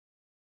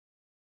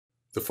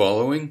The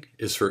following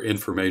is for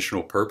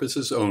informational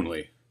purposes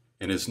only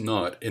and is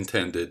not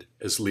intended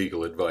as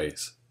legal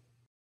advice.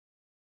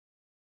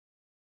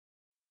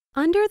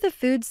 Under the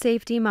Food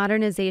Safety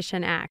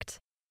Modernization Act,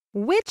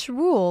 which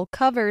rule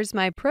covers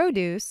my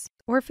produce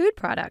or food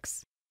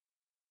products?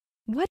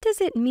 What does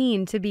it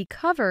mean to be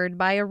covered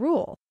by a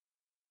rule?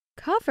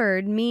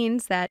 Covered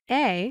means that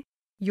A,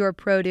 your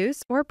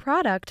produce or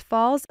product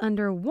falls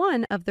under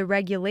one of the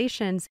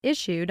regulations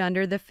issued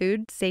under the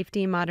Food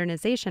Safety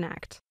Modernization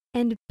Act.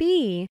 And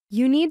B,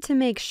 you need to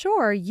make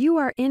sure you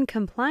are in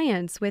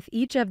compliance with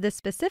each of the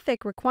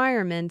specific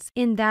requirements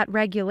in that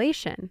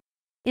regulation.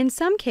 In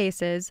some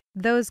cases,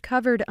 those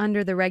covered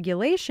under the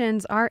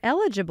regulations are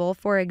eligible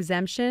for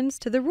exemptions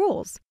to the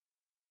rules,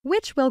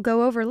 which we'll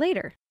go over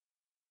later.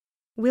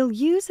 We'll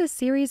use a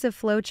series of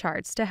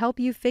flowcharts to help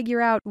you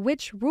figure out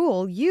which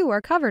rule you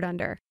are covered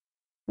under.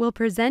 We'll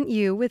present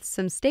you with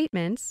some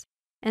statements,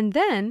 and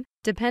then,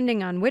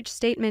 depending on which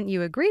statement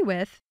you agree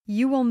with,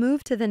 you will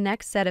move to the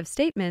next set of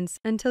statements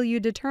until you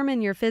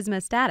determine your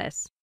FSMA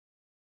status.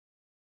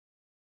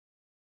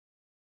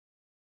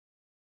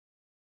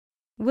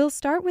 We'll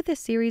start with a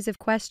series of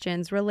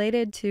questions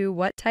related to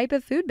what type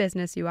of food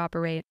business you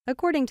operate,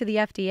 according to the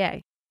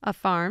FDA: a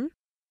farm,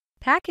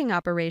 packing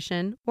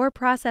operation, or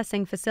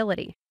processing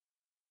facility.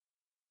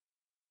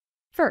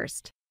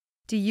 First,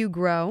 do you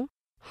grow,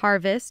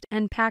 harvest,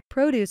 and pack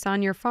produce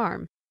on your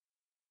farm?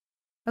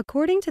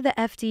 According to the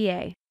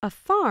FDA, a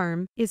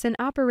farm is an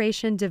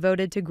operation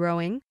devoted to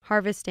growing,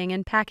 harvesting,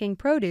 and packing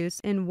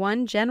produce in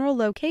one general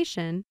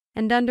location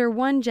and under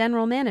one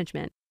general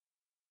management.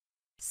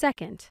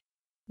 Second,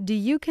 do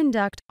you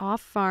conduct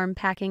off-farm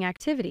packing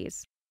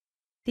activities?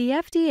 The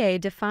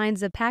FDA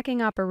defines a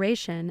packing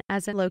operation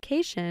as a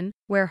location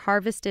where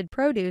harvested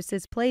produce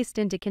is placed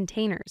into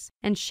containers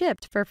and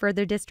shipped for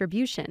further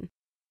distribution.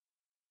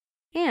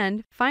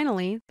 And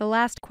finally, the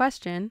last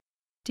question: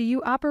 do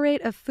you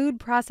operate a food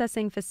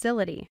processing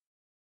facility?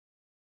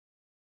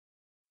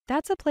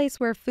 That's a place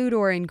where food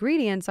or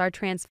ingredients are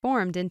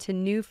transformed into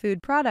new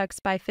food products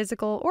by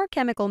physical or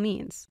chemical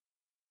means.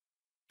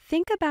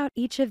 Think about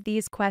each of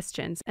these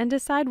questions and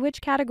decide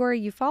which category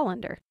you fall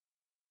under.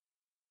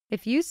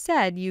 If you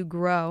said you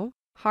grow,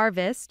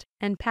 harvest,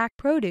 and pack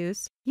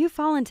produce, you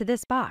fall into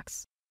this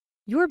box.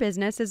 Your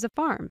business is a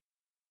farm.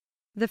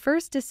 The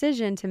first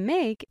decision to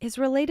make is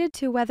related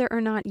to whether or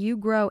not you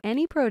grow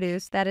any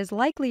produce that is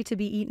likely to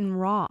be eaten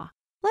raw.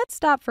 Let's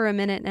stop for a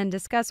minute and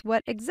discuss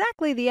what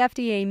exactly the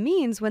FDA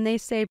means when they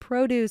say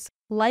produce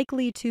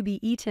likely to be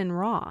eaten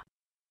raw.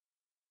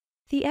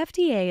 The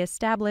FDA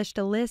established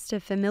a list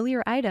of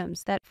familiar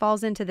items that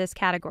falls into this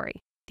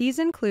category. These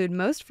include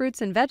most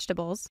fruits and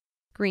vegetables,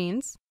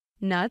 greens,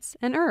 nuts,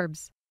 and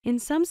herbs. In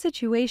some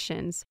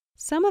situations,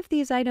 some of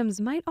these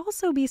items might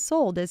also be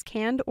sold as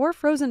canned or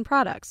frozen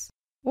products,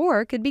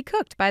 or could be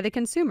cooked by the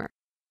consumer.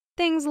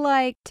 Things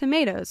like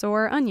tomatoes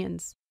or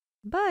onions.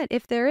 But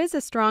if there is a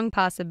strong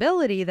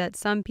possibility that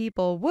some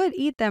people would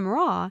eat them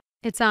raw,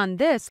 it's on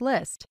this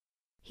list.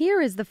 Here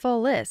is the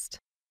full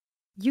list.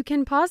 You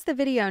can pause the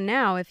video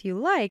now if you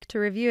like to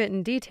review it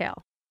in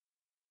detail.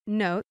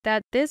 Note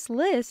that this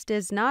list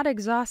is not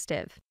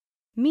exhaustive,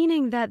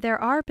 meaning that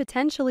there are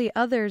potentially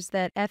others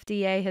that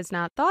FDA has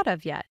not thought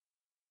of yet.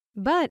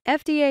 But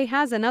FDA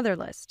has another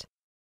list.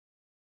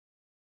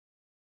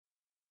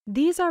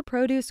 These are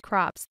produce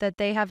crops that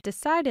they have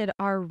decided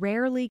are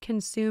rarely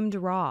consumed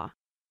raw.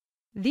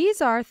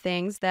 These are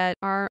things that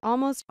are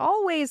almost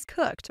always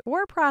cooked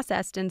or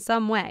processed in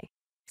some way,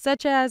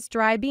 such as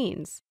dry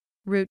beans,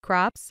 root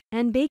crops,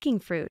 and baking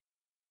fruit.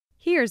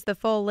 Here's the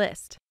full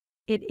list.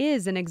 It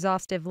is an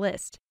exhaustive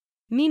list,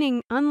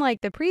 meaning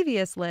unlike the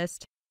previous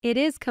list, it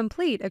is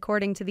complete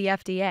according to the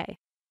FDA.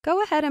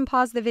 Go ahead and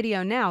pause the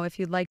video now if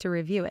you'd like to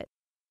review it.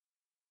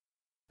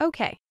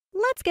 Okay,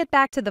 let's get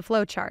back to the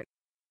flowchart.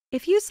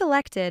 If you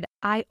selected,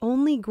 I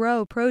only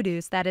grow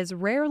produce that is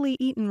rarely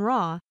eaten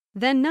raw,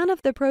 then none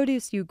of the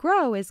produce you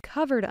grow is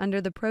covered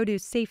under the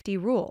produce safety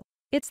rule.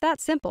 It's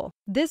that simple.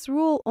 This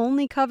rule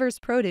only covers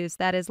produce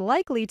that is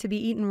likely to be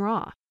eaten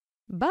raw.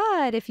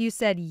 But if you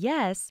said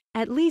yes,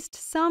 at least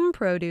some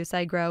produce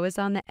I grow is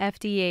on the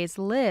FDA's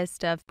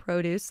list of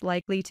produce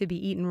likely to be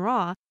eaten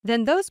raw,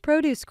 then those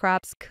produce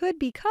crops could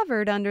be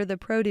covered under the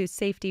produce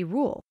safety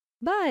rule.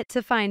 But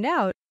to find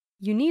out,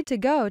 you need to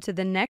go to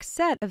the next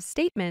set of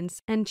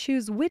statements and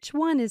choose which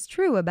one is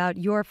true about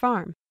your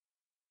farm.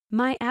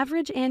 My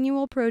average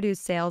annual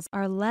produce sales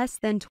are less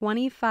than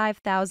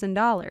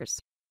 $25,000.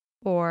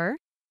 Or,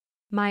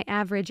 my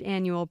average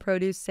annual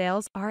produce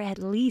sales are at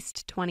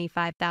least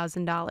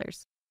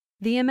 $25,000.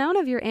 The amount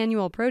of your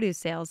annual produce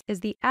sales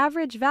is the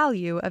average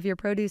value of your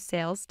produce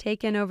sales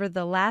taken over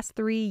the last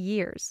 3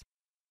 years,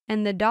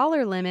 and the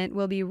dollar limit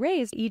will be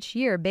raised each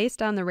year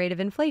based on the rate of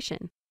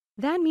inflation.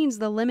 That means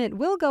the limit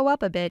will go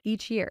up a bit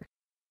each year.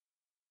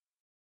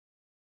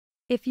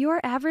 If your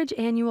average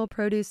annual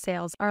produce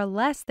sales are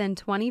less than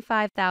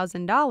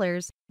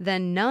 $25,000,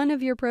 then none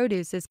of your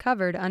produce is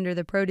covered under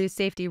the produce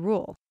safety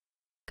rule.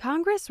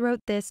 Congress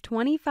wrote this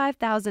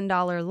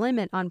 $25,000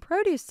 limit on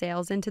produce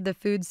sales into the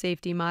Food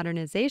Safety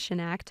Modernization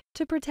Act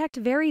to protect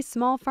very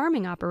small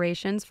farming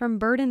operations from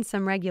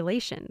burdensome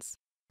regulations.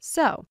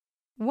 So,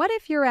 what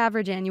if your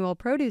average annual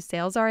produce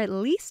sales are at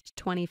least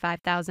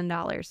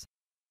 $25,000?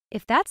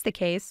 If that's the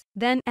case,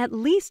 then at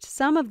least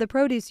some of the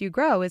produce you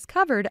grow is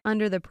covered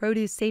under the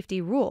Produce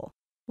Safety Rule.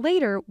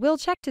 Later, we'll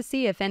check to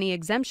see if any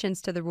exemptions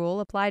to the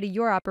rule apply to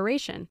your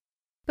operation.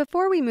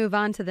 Before we move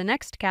on to the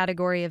next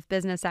category of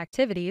business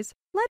activities,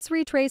 let's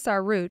retrace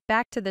our route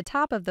back to the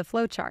top of the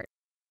flowchart.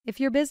 If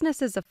your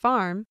business is a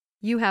farm,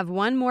 you have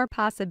one more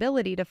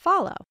possibility to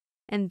follow,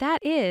 and that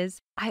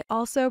is, I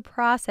also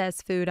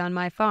process food on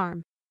my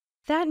farm.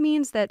 That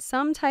means that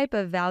some type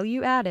of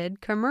value-added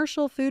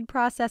commercial food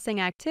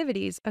processing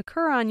activities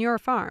occur on your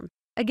farm.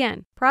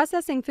 Again,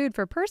 processing food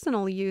for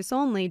personal use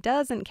only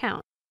doesn't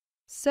count.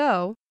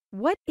 So,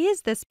 what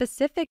is the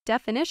specific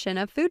definition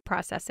of food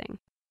processing?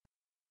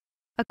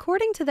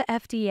 According to the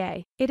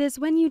FDA, it is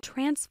when you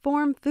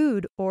transform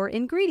food or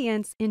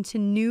ingredients into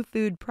new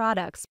food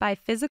products by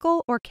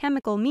physical or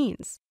chemical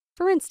means.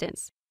 For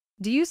instance,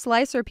 do you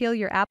slice or peel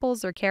your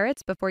apples or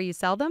carrots before you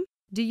sell them?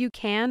 Do you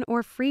can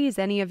or freeze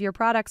any of your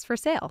products for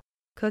sale?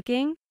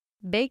 Cooking,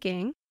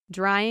 baking,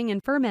 drying,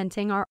 and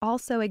fermenting are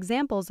also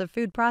examples of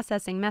food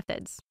processing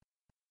methods.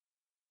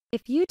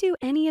 If you do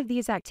any of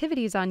these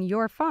activities on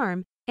your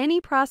farm,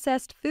 any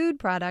processed food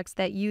products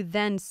that you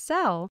then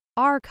sell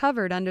are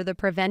covered under the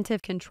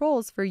Preventive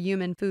Controls for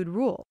Human Food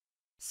rule.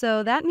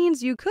 So that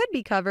means you could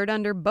be covered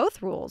under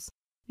both rules.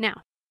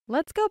 Now,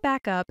 let's go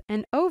back up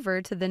and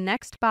over to the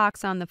next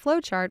box on the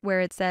flowchart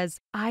where it says,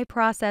 I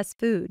process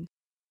food.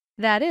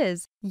 That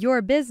is,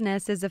 your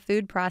business is a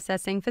food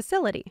processing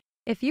facility.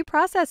 If you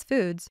process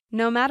foods,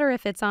 no matter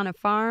if it's on a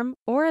farm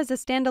or as a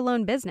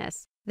standalone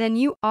business, then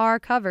you are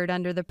covered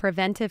under the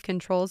Preventive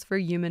Controls for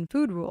Human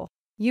Food rule.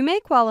 You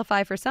may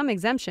qualify for some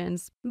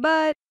exemptions,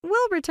 but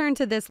we'll return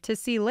to this to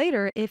see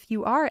later if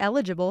you are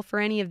eligible for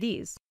any of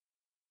these.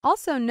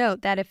 Also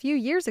note that a few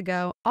years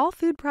ago, all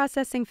food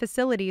processing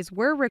facilities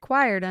were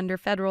required under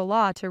federal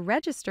law to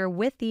register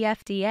with the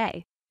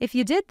FDA. If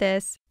you did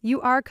this,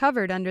 you are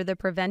covered under the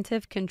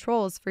Preventive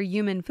Controls for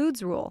Human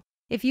Foods rule.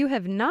 If you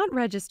have not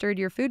registered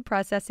your food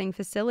processing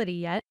facility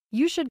yet,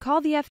 you should call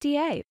the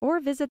FDA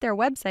or visit their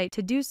website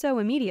to do so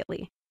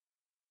immediately.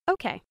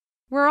 Okay.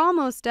 We're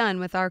almost done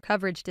with our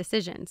coverage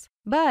decisions,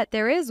 but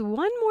there is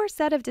one more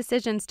set of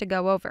decisions to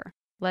go over.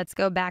 Let's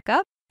go back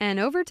up and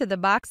over to the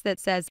box that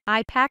says,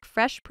 I pack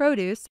fresh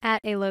produce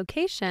at a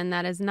location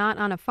that is not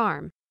on a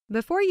farm.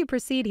 Before you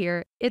proceed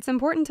here, it's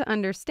important to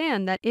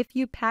understand that if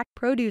you pack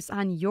produce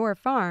on your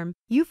farm,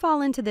 you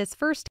fall into this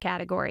first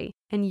category,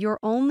 and you're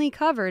only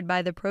covered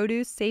by the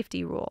Produce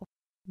Safety Rule.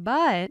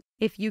 But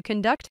if you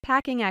conduct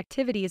packing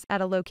activities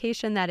at a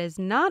location that is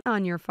not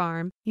on your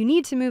farm, you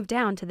need to move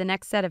down to the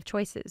next set of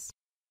choices.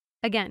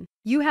 Again,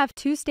 you have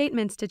two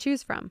statements to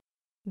choose from.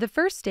 The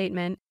first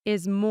statement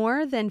is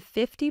more than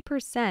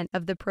 50%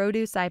 of the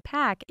produce I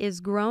pack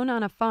is grown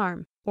on a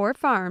farm or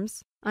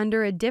farms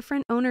under a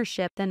different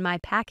ownership than my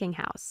packing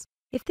house.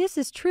 If this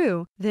is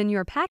true, then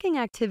your packing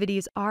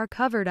activities are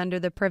covered under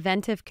the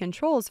Preventive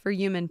Controls for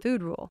Human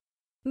Food rule.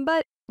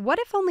 But what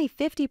if only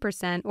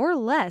 50% or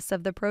less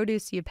of the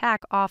produce you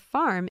pack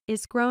off-farm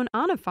is grown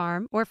on a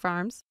farm or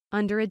farms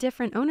under a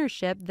different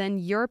ownership than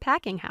your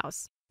packing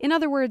house? In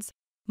other words,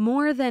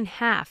 more than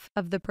half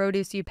of the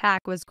produce you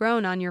pack was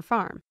grown on your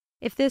farm.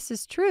 If this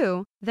is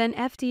true, then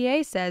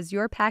FDA says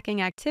your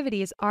packing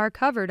activities are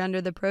covered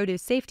under the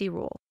Produce Safety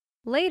Rule.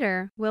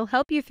 Later, we'll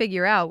help you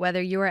figure out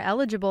whether you are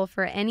eligible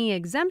for any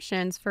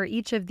exemptions for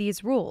each of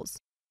these rules.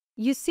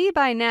 You see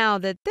by now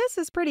that this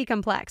is pretty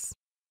complex.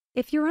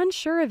 If you're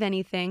unsure of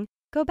anything,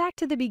 go back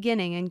to the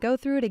beginning and go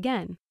through it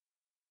again.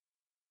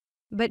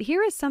 But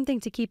here is something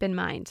to keep in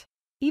mind.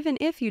 Even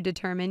if you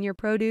determine your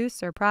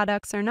produce or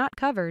products are not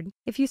covered,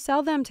 if you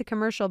sell them to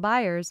commercial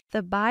buyers,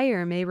 the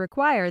buyer may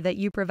require that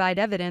you provide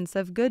evidence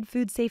of good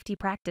food safety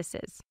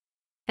practices.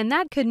 And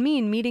that could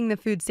mean meeting the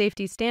food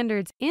safety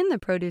standards in the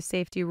Produce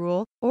Safety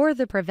Rule or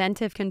the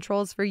Preventive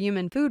Controls for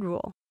Human Food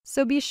rule.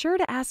 So be sure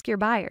to ask your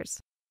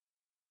buyers.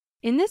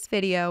 In this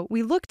video,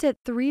 we looked at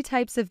 3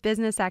 types of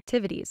business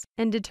activities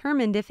and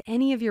determined if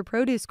any of your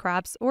produce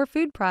crops or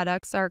food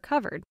products are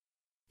covered.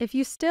 If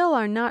you still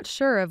are not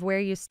sure of where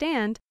you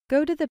stand,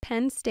 go to the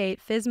Penn State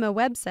FSMA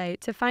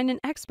website to find an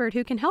expert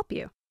who can help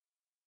you.